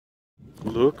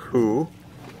Look who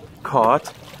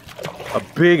caught a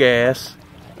big ass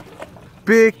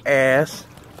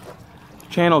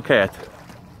channel cat.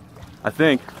 I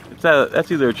think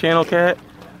that's either a channel cat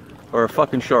or a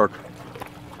fucking shark.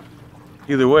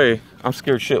 Either way, I'm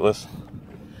scared shitless.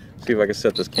 See if I can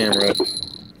set this camera up.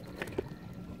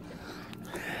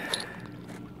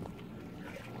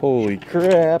 Holy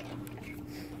crap.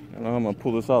 I don't know how I'm gonna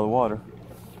pull this out of the water.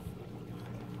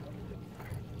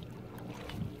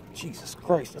 Jesus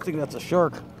Christ, I think that's a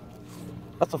shark.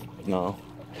 That's a, no.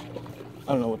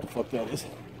 I don't know what the fuck that is.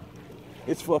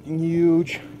 It's fucking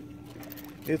huge.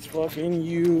 It's fucking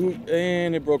huge.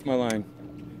 And it broke my line.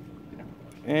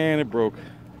 And it broke.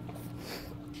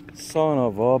 Son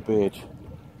of a bitch.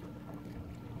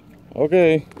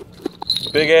 Okay.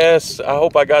 Big ass. I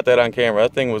hope I got that on camera.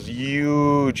 That thing was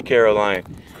huge, Caroline.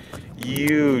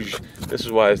 Huge. This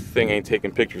is why this thing ain't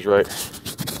taking pictures right.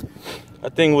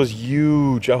 That thing was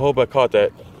huge. I hope I caught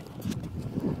that.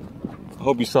 I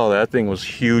hope you saw that. That thing was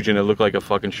huge and it looked like a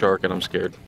fucking shark and I'm scared.